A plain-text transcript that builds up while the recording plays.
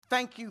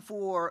Thank you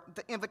for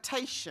the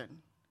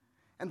invitation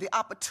and the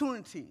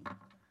opportunity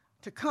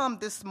to come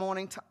this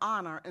morning to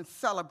honor and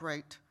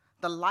celebrate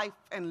the life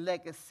and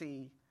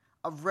legacy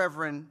of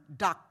Reverend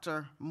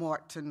Dr.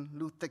 Martin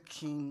Luther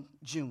King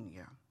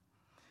Jr.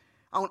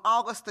 On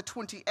August the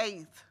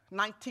 28th,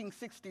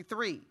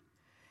 1963,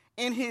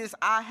 in his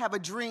I Have a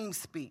Dream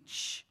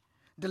speech,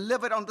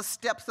 delivered on the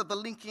steps of the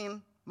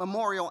Lincoln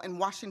Memorial in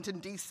Washington,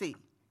 D.C.,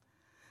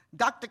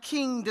 Dr.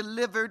 King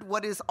delivered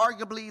what is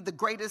arguably the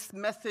greatest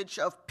message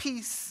of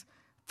peace,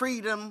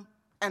 freedom,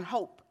 and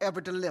hope ever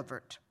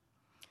delivered.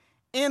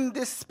 In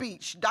this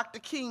speech, Dr.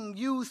 King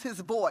used his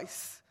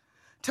voice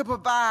to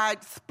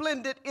provide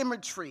splendid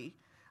imagery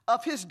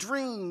of his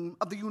dream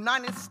of the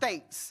United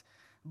States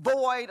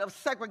void of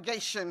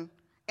segregation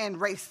and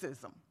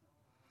racism.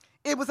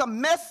 It was a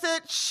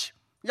message,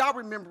 y'all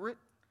remember it,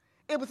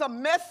 it was a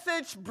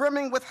message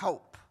brimming with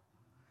hope.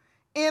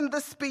 In the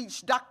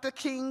speech, Dr.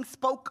 King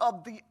spoke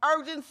of the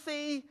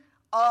urgency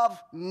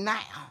of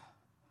now.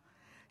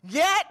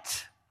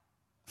 Yet,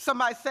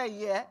 somebody say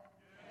yet,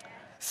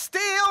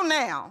 still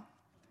now,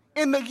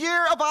 in the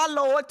year of our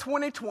Lord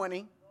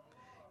 2020,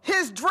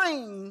 his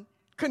dream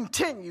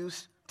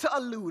continues to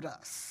elude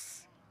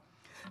us.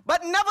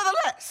 But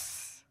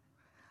nevertheless,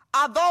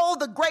 although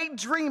the great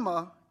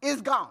dreamer is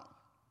gone,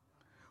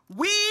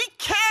 we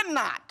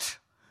cannot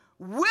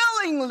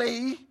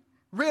willingly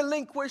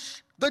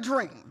relinquish the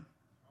dream.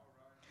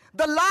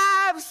 The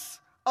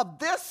lives of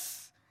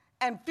this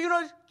and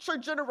future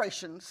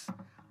generations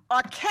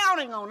are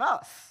counting on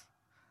us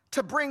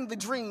to bring the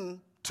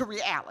dream to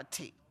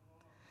reality.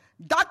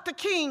 Dr.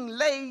 King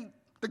laid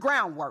the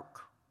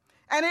groundwork,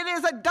 and it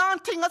is a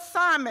daunting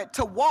assignment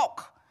to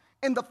walk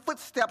in the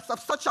footsteps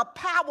of such a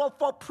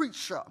powerful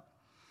preacher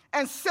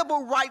and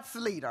civil rights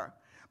leader.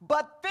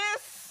 But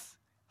this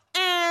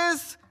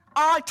is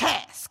our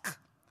task.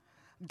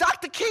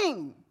 Dr.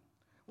 King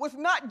was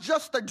not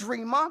just a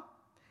dreamer.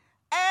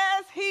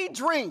 As he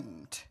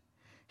dreamed,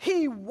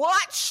 he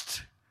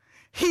watched,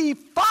 he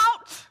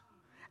fought,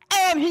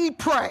 and he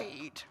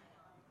prayed.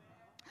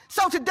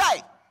 So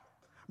today,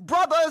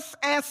 brothers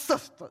and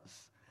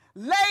sisters,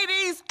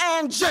 ladies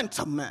and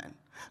gentlemen,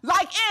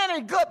 like any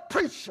good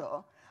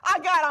preacher, I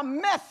got a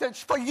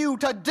message for you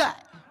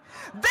today.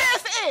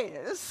 This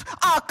is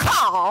a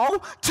call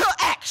to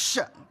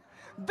action.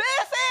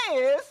 This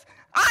is,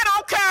 I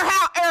don't care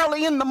how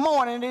early in the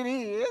morning it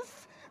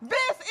is,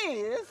 this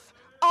is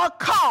a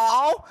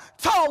call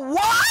to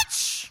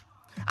watch.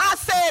 I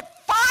said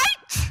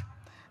fight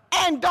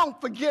and don't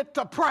forget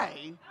to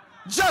pray,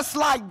 just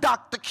like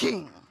Dr.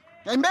 King.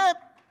 Amen?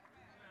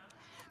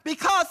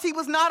 Because he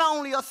was not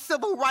only a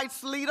civil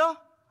rights leader,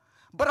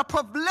 but a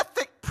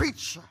prolific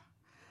preacher.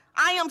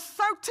 I am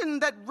certain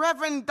that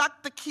Reverend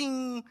Dr.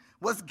 King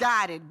was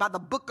guided by the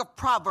book of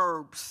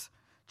Proverbs,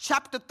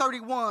 chapter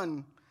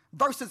 31,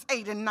 verses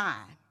 8 and 9.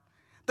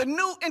 The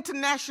New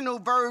International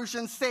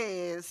Version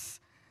says,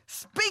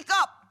 "Speak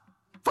up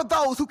for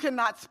those who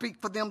cannot speak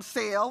for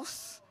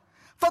themselves,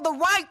 for the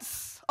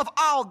rights of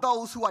all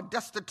those who are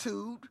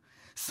destitute.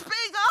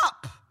 Speak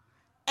up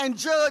and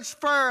judge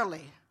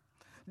fairly.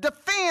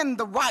 Defend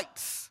the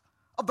rights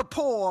of the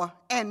poor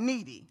and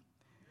needy."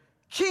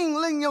 King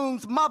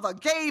Leon's mother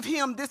gave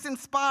him this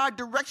inspired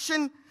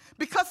direction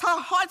because her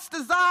heart's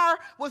desire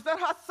was that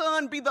her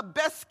son be the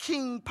best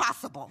king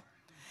possible.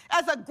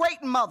 As a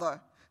great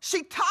mother,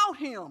 she taught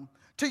him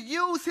to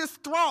use his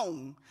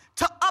throne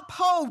to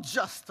uphold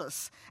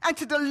justice and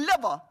to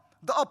deliver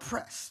the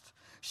oppressed.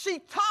 She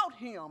taught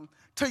him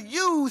to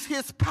use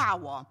his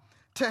power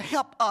to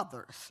help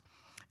others.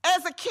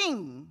 As a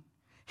king,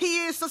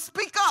 he is to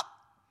speak up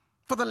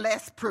for the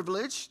less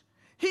privileged.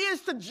 He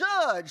is to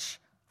judge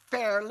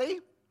fairly.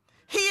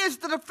 He is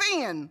to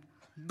defend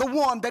the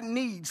one that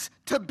needs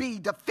to be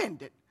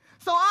defended.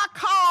 So I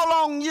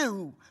call on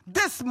you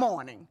this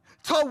morning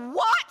to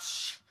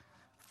watch,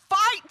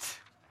 fight,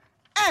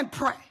 and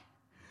pray.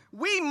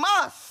 We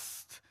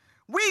must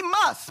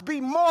be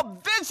more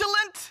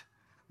vigilant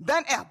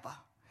than ever.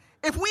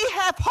 If we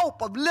have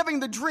hope of living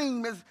the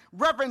dream as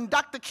Reverend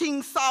Dr.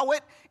 King saw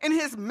it in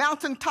his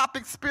mountaintop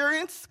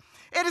experience,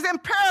 it is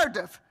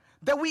imperative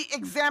that we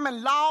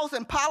examine laws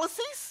and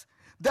policies,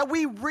 that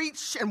we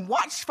reach and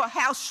watch for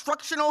how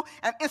structural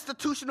and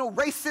institutional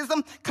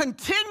racism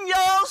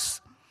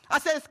continues, I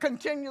said it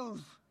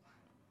continues,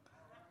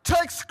 to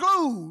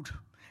exclude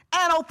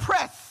and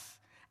oppress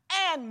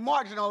and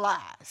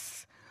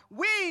marginalize.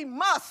 We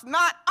must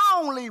not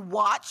only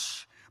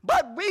watch,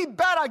 but we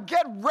better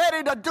get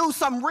ready to do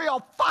some real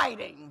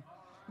fighting.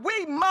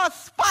 We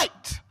must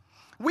fight.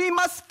 We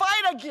must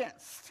fight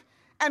against,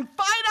 and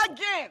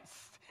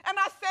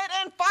I said,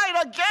 and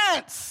fight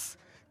against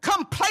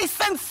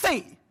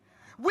complacency.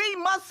 We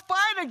must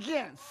fight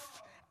against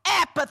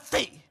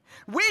apathy.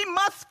 We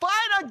must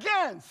fight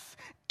against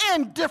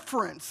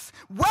indifference,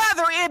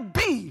 whether it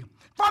be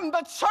from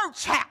the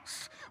church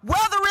house,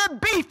 whether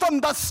it be from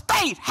the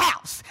state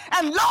house,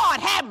 and Lord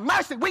have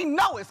mercy, we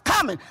know it's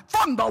coming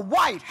from the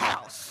White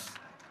House.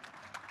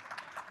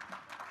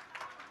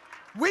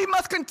 We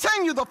must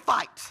continue the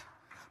fight.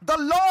 the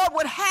Lord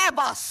would have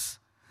us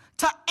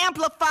to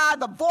amplify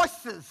the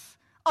voices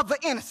of the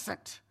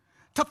innocent,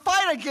 to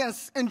fight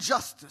against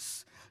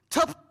injustice,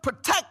 to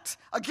protect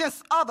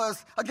against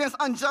others, against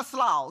unjust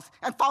laws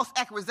and false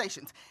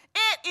accusations.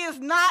 It is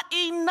not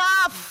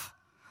enough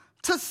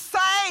to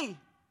say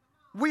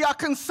we are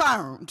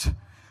concerned.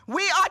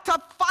 We are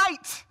to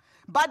fight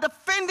by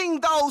defending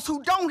those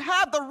who don't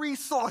have the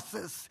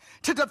resources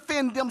to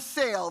defend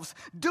themselves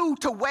due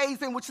to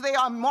ways in which they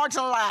are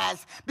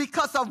marginalized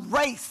because of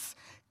race,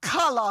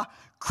 color,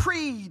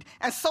 creed,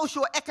 and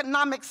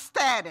socioeconomic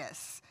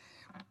status.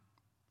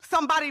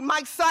 Somebody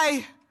might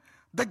say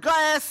the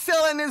glass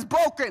ceiling is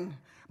broken,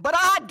 but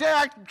I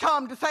dare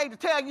come to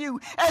tell you,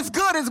 as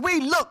good as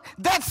we look,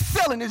 that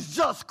ceiling is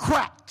just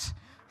cracked.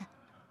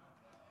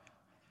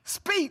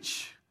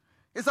 Speech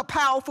is a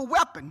powerful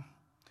weapon,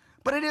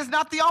 but it is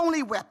not the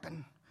only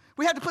weapon.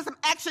 We have to put some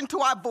action to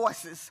our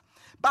voices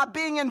by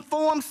being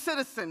informed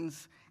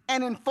citizens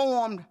and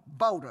informed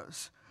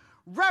voters.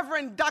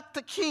 Reverend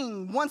Dr.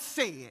 King once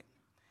said,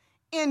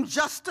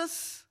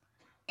 injustice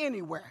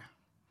anywhere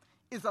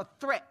is a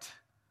threat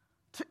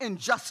to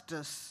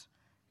injustice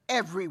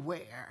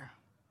everywhere.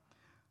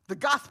 The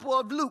Gospel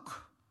of Luke,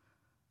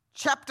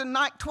 chapter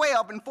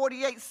 12 and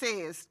 48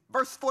 says,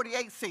 verse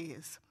 48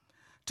 says,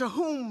 to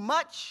whom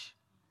much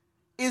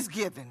is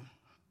given,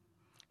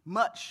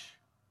 much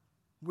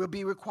will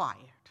be required.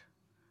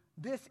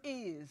 This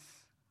is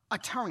a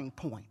turning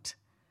point.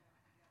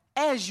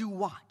 As you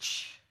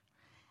watch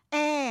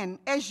and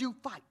as you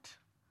fight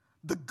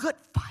the good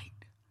fight,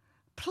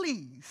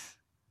 please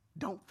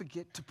don't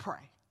forget to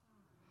pray.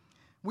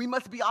 We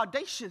must be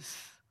audacious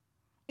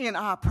in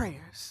our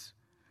prayers.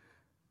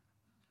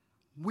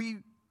 We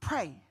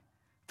pray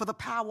for the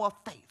power of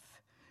faith.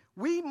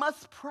 We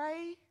must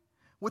pray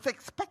with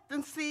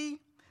expectancy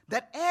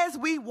that as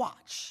we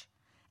watch,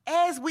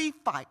 as we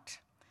fight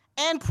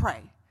and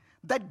pray,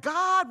 that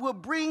God will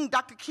bring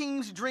Dr.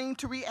 King's dream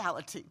to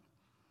reality.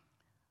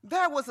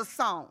 There was a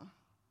song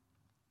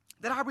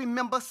that I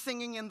remember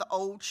singing in the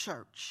old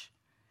church.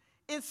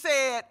 It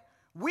said,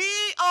 we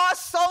are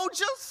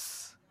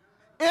soldiers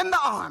in the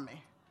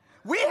army.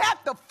 We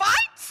have to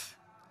fight,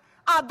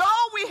 although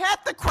we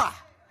have to cry.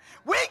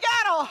 We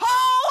got to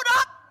hold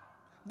up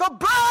the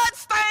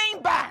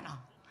blood-stained banner.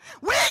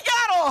 We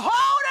got to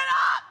hold it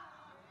up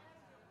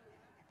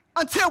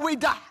until we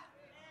die.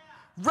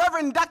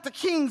 Reverend Dr.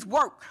 King's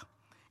work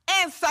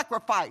and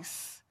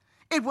sacrifice,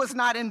 it was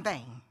not in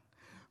vain.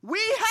 We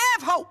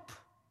have hope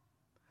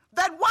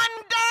that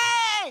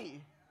one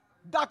day,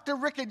 Dr.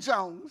 Ricky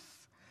Jones,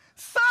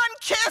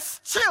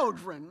 sun-kissed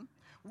children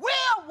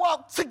will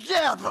walk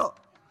together.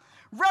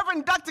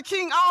 Reverend Dr.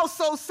 King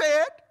also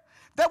said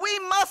that we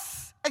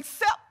must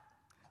accept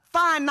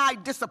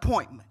finite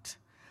disappointment,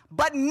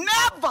 but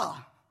never,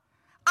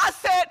 I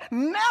said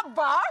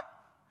never,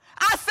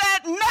 I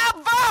said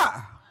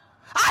never,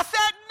 I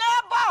said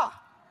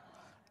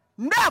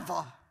never,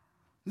 never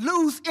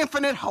lose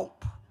infinite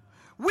hope.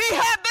 We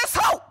have this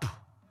hope.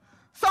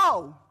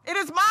 So it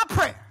is my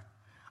prayer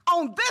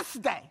on this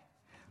day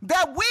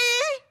that we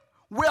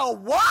will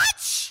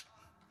watch,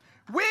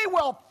 we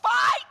will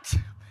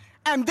fight,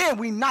 and then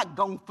we're not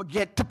going to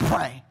forget to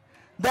pray.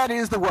 That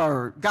is the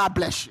word. God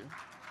bless you.